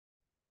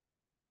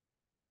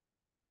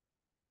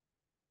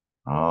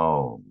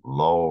Oh,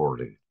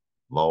 Lordy,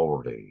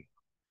 Lordy.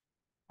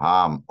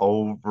 I'm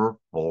over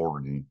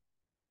 40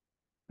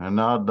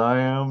 and I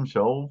damn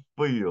sure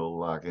feel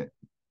like it.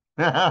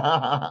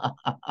 I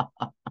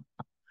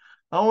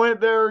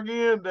went there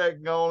again,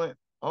 daggone it.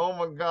 Oh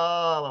my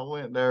God, I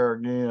went there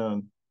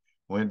again.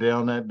 Went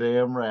down that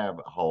damn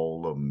rabbit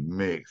hole of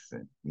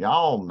mixing.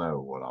 Y'all know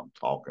what I'm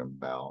talking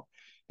about.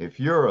 If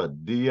you're a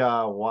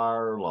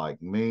DIYer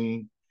like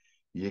me,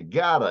 you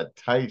gotta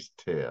taste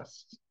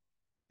test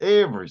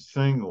every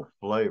single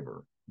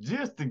flavor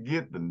just to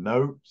get the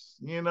notes,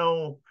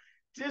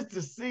 just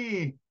to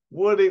see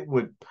what it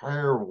would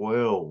pair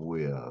well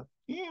with.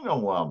 You know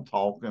what I'm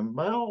talking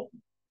about.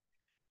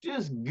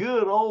 Just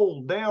good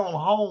old down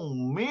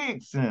home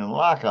mixing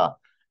like a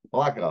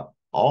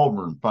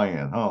Auburn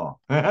fan, huh?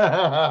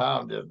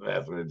 I'm just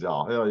messing with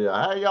y'all. Hell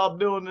yeah. How y'all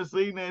doing this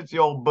evening? It's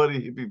your old buddy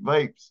Hippy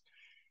Vapes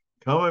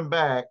coming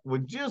back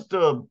with just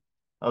a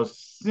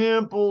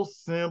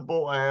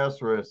simple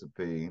ass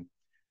recipe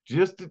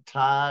just to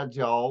tide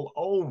y'all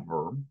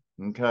over,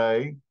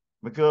 okay?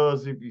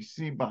 Because if you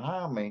see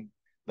behind me,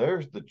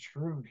 there's the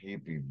true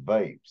Hippie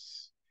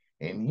Vapes,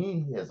 and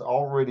he has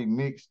already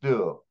mixed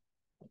up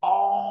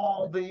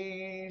all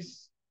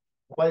these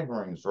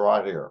flavorings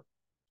right here,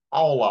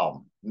 all of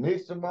them,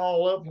 mixed them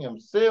all up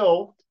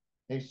himself.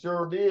 He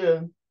sure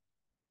did.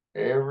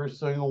 Every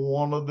single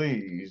one of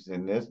these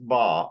in this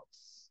box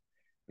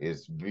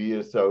is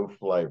VSO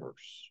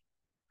flavors,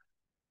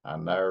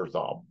 and there's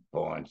a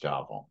bunch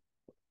of them.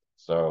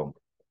 So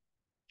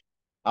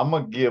I'm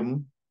gonna give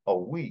them a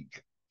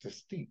week to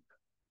steep.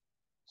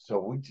 So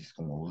we're just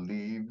gonna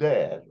leave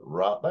that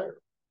right there.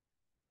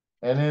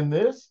 And in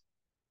this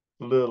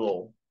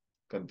little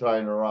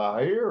container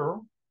right here,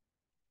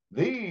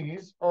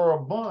 these are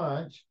a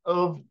bunch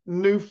of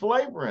new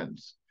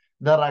flavorings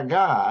that I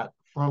got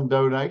from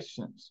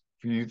donations.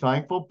 For you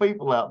thankful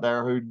people out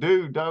there who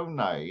do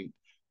donate,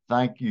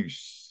 thank you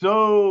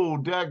so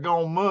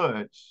daggone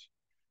much.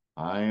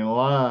 I ain't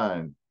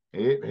lying.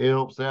 It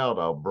helps out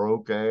a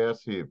broke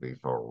ass hippie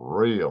for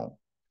real.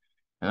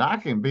 And I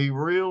can be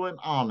real and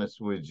honest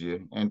with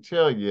you and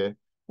tell you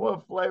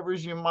what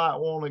flavors you might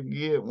want to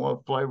get,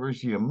 what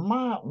flavors you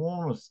might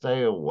want to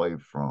stay away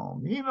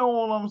from. You know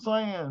what I'm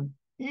saying?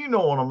 You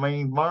know what I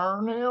mean,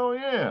 Vern. Hell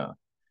yeah.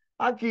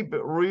 I keep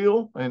it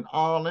real and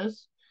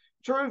honest,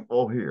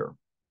 truthful here.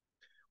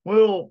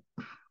 Well,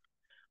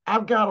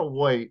 I've got to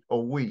wait a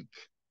week,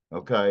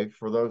 okay,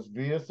 for those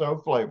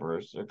VSO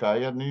flavors,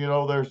 okay? And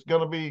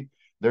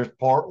there's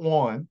part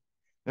one,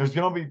 there's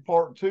going to be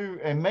part two,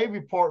 and maybe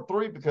part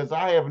three because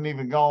I haven't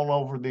even gone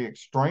over the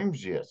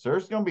extremes yet. So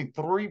there's going to be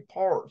three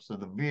parts of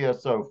the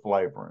VSO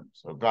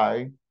flavorings,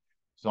 okay?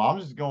 So I'm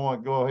just going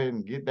to go ahead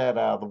and get that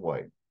out of the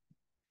way.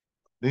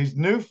 These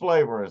new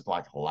flavors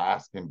like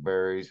Alaskan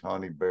berries,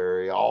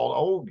 honeyberry,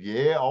 oh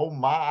yeah, oh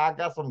my, I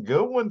got some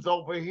good ones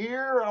over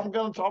here I'm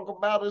going to talk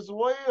about as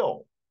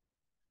well.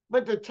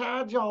 But to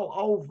tide y'all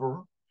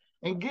over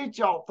and get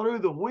y'all through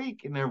the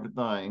week and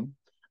everything,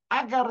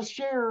 I got to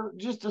share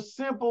just a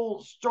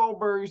simple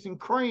strawberries and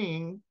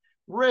cream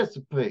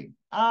recipe.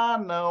 I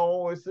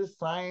know it's the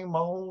same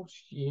old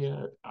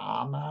shit.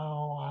 I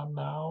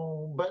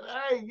know. But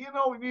hey,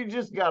 you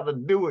just got to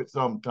do it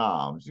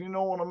sometimes. You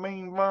know what I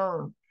mean,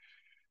 Vern?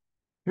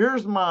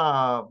 Here's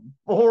my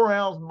 4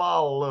 ounce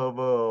bottle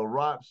of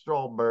ripe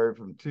strawberry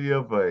from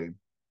TFA.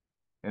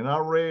 And I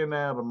ran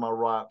out of my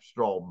ripe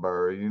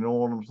strawberry. You know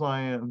what I'm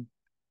saying?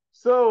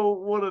 So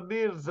what I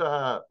did is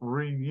I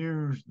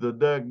reused the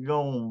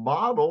daggone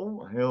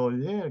bottle. Hell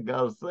yeah,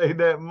 gotta save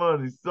that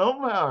money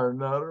somehow or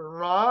another,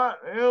 right?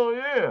 Hell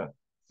yeah.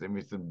 Send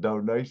me some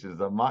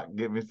donations. I might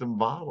get me some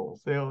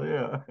bottles. Hell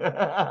yeah.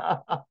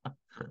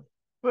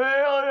 Well,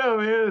 hell yeah,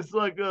 man. It's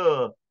like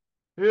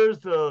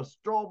here's a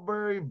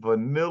strawberry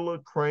vanilla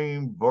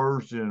cream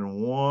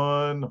version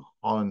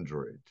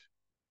 100.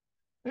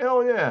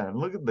 Hell yeah. And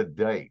look at the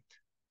date.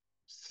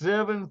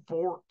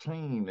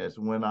 7/14 is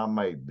when I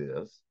made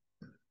this.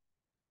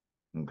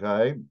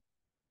 Okay.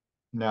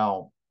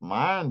 Now,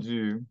 mind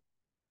you,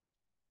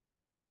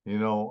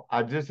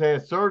 I just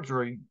had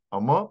surgery a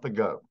month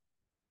ago.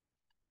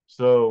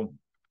 So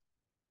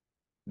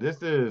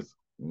this is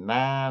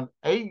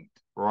 9/8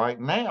 right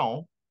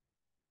now.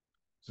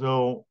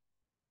 So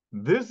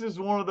this is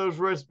one of those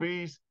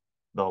recipes.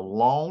 The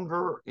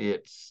longer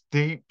it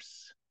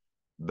steeps,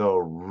 the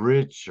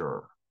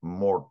richer,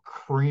 more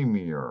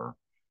creamier,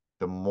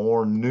 the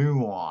more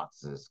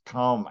nuances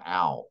come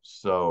out.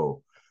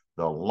 So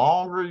the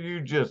longer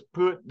you just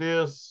put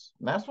this,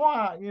 that's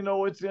why,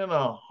 it's in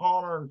a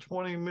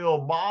 120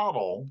 ml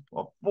bottle,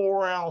 a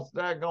 4 ounce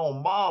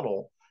daggone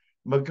bottle,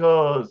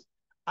 because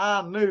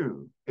I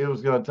knew it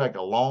was going to take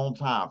a long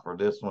time for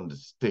this one to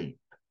steep.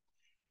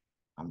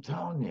 I'm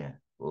telling you,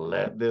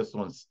 let this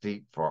one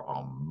steep for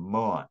a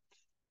month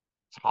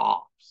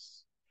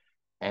tops,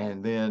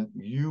 and then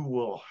you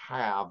will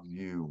have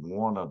you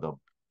one of the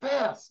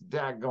best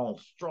daggone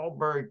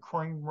strawberry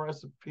cream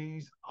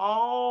recipes.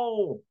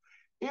 Oh,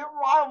 it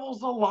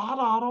rivals a lot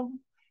of them.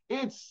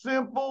 It's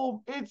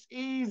simple, it's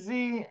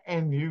easy,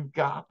 and you've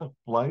got the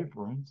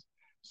flavorings.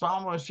 So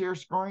I'm going to share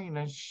screen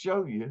and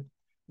show you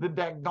the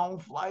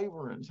daggone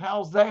flavorings.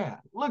 How's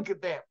that? Look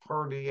at that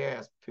pretty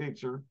ass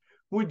picture.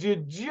 Would you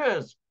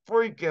just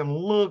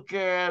freaking look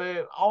at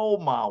it? Oh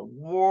my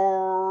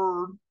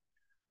word.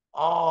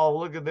 Oh,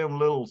 look at them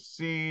little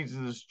seeds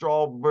of the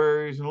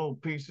strawberries and little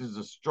pieces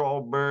of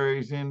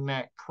strawberries in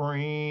that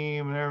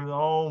cream and everything.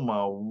 Oh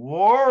my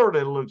word,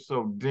 it looks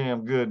so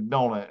damn good,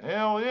 don't it?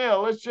 Hell yeah,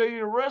 let's show you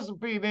the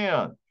recipe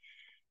then.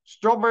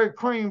 Strawberry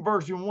cream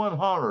version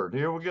 100.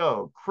 Here we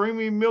go.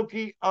 Creamy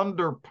milky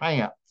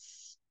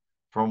underpants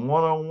from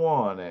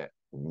 101 at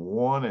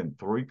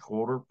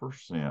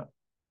 1.75%.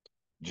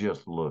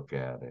 Just look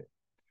at it.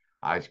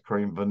 Ice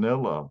cream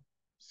vanilla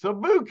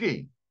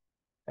sabuki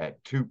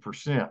at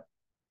 2%.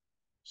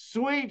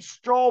 Sweet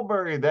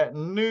strawberry, that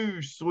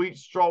new sweet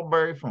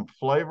strawberry from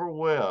Flavor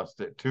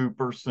West at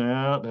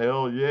 2%.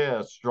 Hell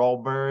yeah,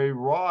 strawberry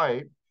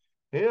ripe.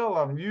 Hell,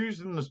 I'm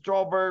using the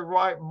strawberry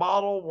ripe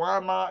bottle. Why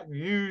not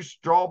use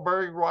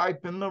strawberry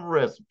ripe in the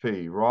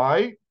recipe,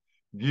 right?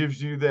 Gives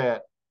you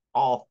that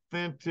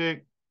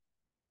authentic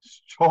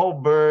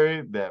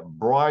strawberry, that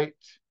bright,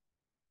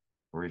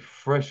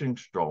 refreshing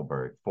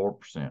strawberry,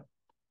 4%.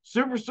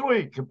 Super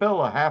sweet,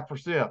 Capella,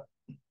 0.5%.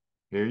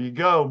 Here you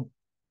go.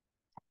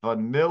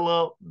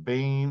 Vanilla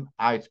bean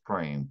ice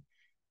cream,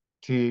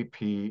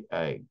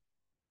 TPA,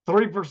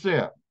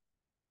 3%.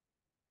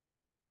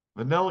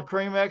 Vanilla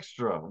cream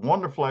extra,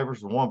 Wonder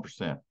Flavors,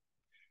 1%.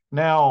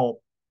 Now,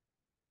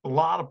 a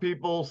lot of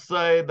people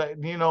say that,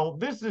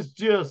 this is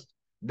just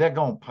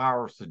daggone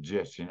power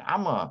suggestion.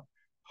 I'm going to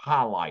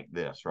highlight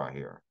this right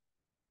here.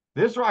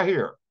 This right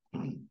here.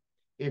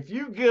 If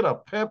you get a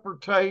pepper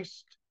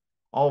taste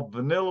of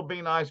vanilla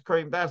bean ice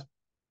cream, that's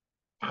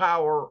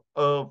power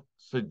of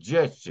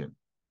suggestion.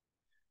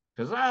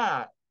 Because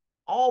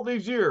all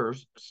these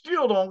years,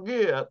 still don't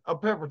get a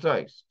pepper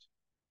taste.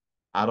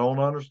 I don't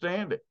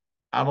understand it.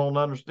 I don't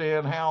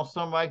understand how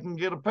somebody can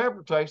get a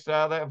pepper taste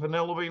out of that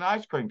vanilla bean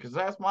ice cream, because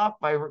that's my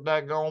favorite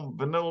daggone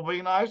vanilla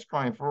bean ice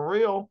cream for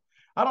real.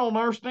 I don't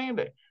understand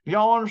it.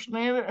 Y'all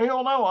understand it?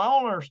 Hell no, I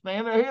don't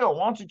understand it. Hell,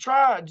 why don't you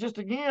try it just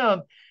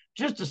again,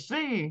 just to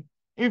see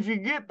if you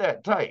get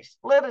that taste?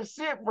 Let it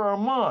sit for a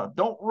month.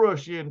 Don't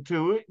rush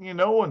into it, and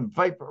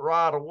vape it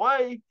right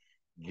away.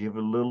 Give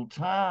it a little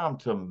time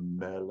to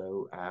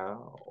mellow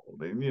out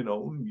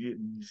and, get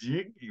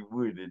jiggy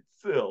with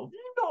itself.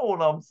 You know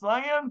what I'm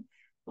saying?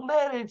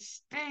 Let it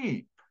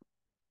steep.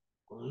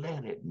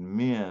 Let it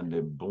mend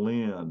and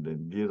blend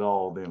and get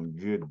all them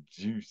good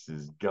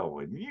juices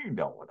going. You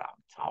know what I'm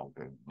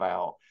talking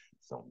about.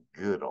 Some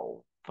good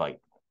old vape.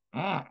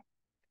 Mm.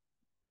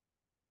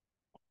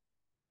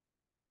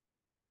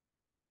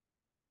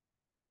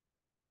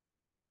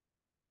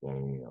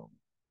 Damn.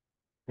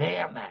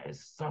 Damn, that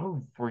is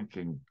so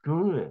freaking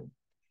good.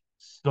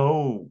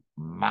 So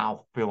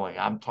mouth filling.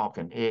 I'm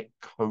talking it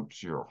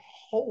coats your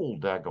whole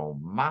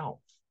daggone mouth.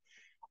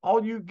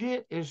 All you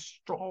get is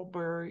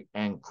strawberry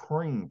and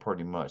cream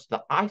pretty much.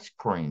 The ice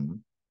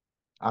cream,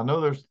 I know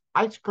there's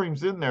ice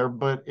creams in there,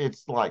 but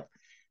it's like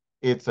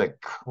it's a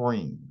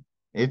cream.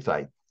 It's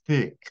a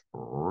thick,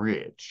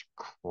 rich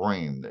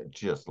cream that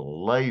just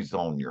lays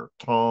on your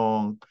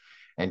tongue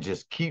and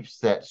just keeps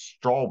that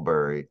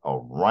strawberry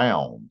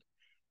around.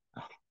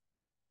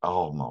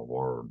 Oh my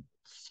word.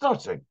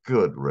 Such a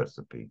good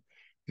recipe.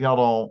 Y'all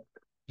don't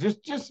just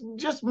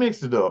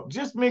mix it up.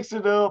 Just mix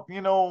it up.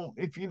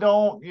 If you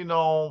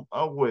don't,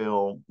 oh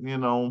well,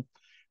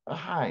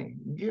 hey,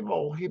 give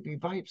old hippie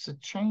vapes a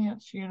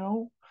chance.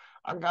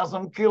 I got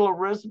some killer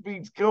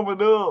recipes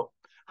coming up.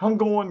 I'm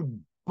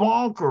going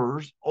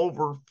bonkers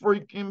over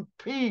freaking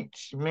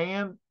peach,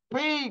 man.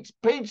 Peach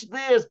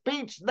this,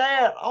 peach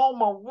that. Oh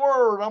my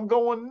word, I'm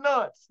going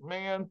nuts,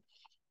 man.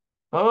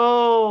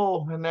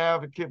 Oh, an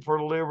advocate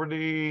for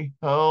liberty.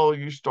 Oh,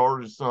 you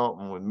started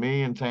something with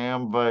me and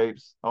Tam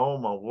Vapes. Oh,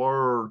 my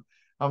word.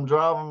 I'm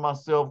driving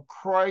myself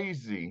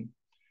crazy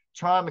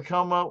trying to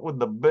come up with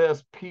the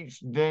best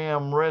peach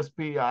jam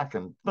recipe I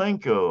can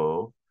think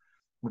of,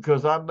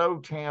 because I know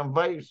Tam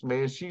Vapes,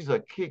 man. She's a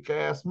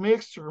kick-ass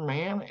mixer,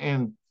 man.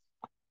 And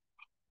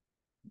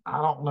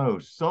I don't know,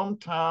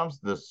 sometimes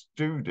the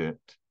student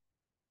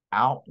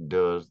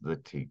outdoes the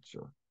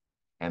teacher,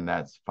 and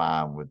that's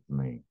fine with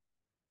me.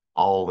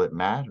 All that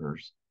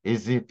matters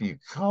is if you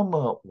come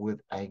up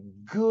with a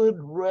good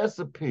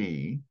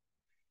recipe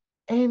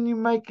and you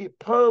make it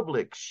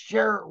public,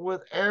 share it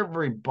with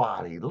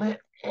everybody, let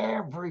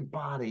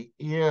everybody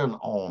in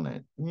on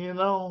it.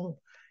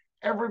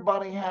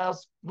 Everybody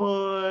has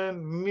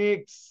fun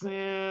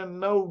mixing,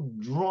 no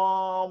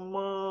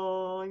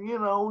drama,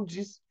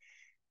 just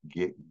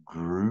get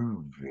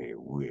groovy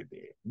with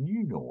it.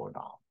 You know what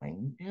I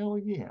mean? Hell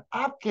yeah.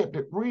 I've kept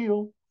it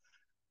real.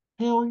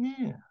 Hell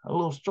yeah. A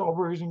little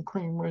strawberries and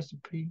cream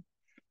recipe.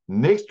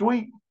 Next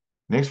week,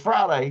 next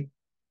Friday,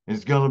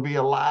 is going to be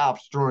a live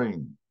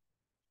stream.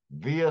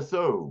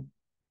 VSO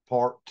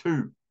part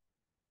 2.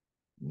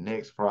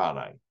 Next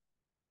Friday.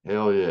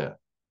 Hell yeah.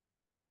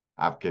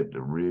 I've kept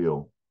it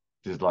real.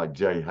 Just like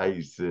Jay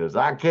Hayes says,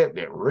 I kept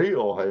it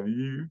real, have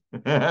you?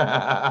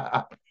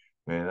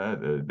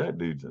 Man, that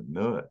dude's a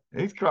nut.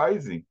 He's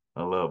crazy.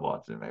 I love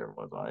watching him every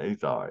once in a while.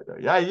 He's all right though.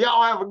 Yeah,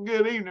 y'all have a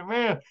good evening,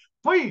 man.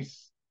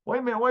 Peace. Wait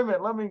a minute, wait a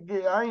minute. Let me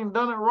get. I ain't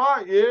done it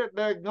right yet.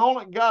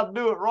 Daggone it, got to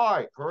do it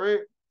right.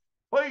 Correct.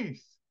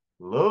 Peace,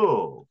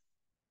 love,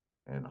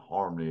 and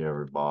harmony,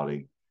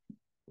 everybody.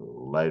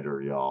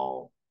 Later,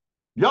 y'all.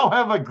 Y'all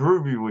have a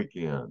groovy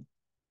weekend.